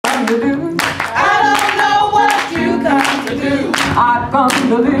come to do? I don't know what you come to do. I come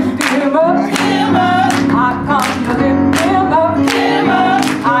to lift him up. Him up. I come to lift him up. Him up.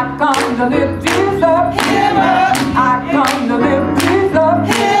 I come to lift Jesus up. Him up. I come to lift Jesus up.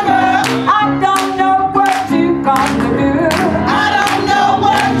 Him up. I don't know what you come to do. I don't know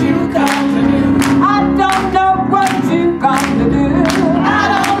what you come to do. I don't know what you come to do. I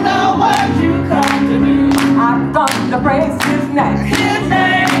don't know what you come to do. I come to praise His name. His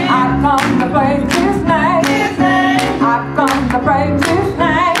name. I come to praise His name. His name. I come to praise His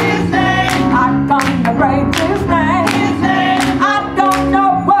name. His name. I come to praise His name. His name. I don't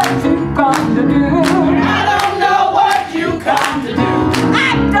know what you come to do. I don't know what you come to do.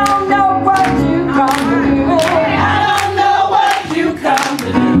 I don't know what you come to do. I don't know what you come to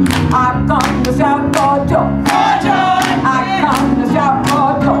do. I come to shout for joy. For joy. I come to shout for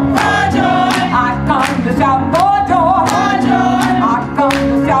joy. For joy. I come to shout for joy. For joy. I come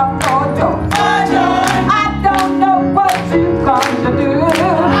to shout for joy. For joy. I don't know what you come to do.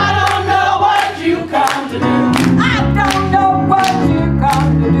 I don't know what you come to do. I don't know what you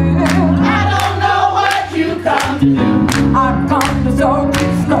come to do. I don't know what you come to do. I come to show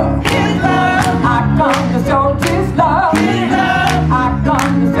His love. His love. I come to show His love. His love. I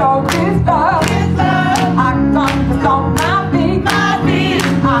come to show His love. His love. I come to stomp my feet. My feet.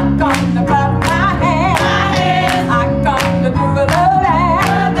 I come to clap my hands. My hands. I come to do a little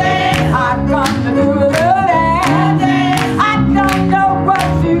dance. Dance. I come to do a little dance. Dance. I don't know what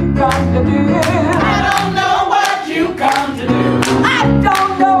you come to do. I don't know what you come to do. I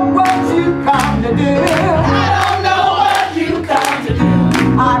don't know what you come to do. I don't know what you come to do.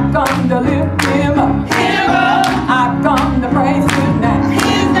 I come to lift Him up. Him up. I come to praise His name.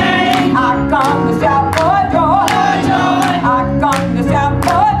 His name. I come to shout for joy. For joy. I come to shout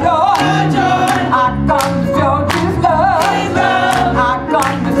for joy. For joy. I come to show His love. His love. I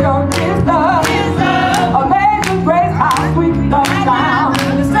come to show His love. His love. Amazing grace, how sweet the sound.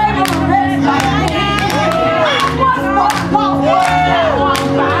 The Savior who lives like me. I was lost, now I'm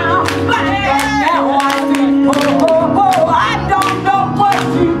found. But now I see. Oh, oh, oh. I don't know what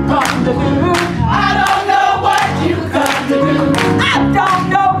you come to do. I don't know what you come to do. I don't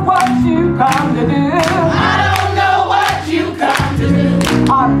know what you come to do. I don't know what you come to do.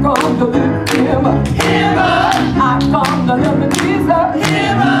 I come to lift Him up. Him up. I come to lift Jesus.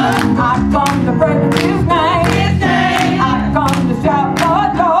 Him up. I come to praise His name. His name. I come to shout for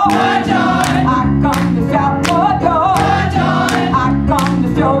joy. For joy. I come to shout for joy. For joy. I come to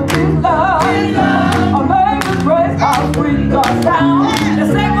show His love. His love. Amazing grace, how sweet the sound. The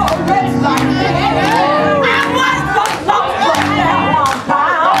single rich like me. I was so lost, but now I'm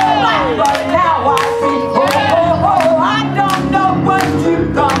found. But now I see. Oh, oh, oh. I don't know what you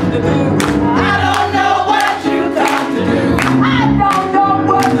come to do. I don't know what you come to do. I don't know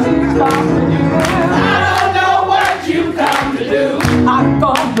what you come to do. I don't know what you come to do. I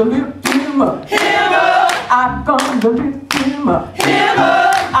come to lift Him up. Him up. I come to lift Him up. Him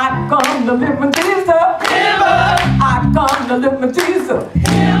up. I come to lift my Jesus up. Him up. I come to lift my Jesus up.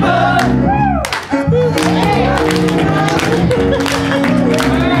 Him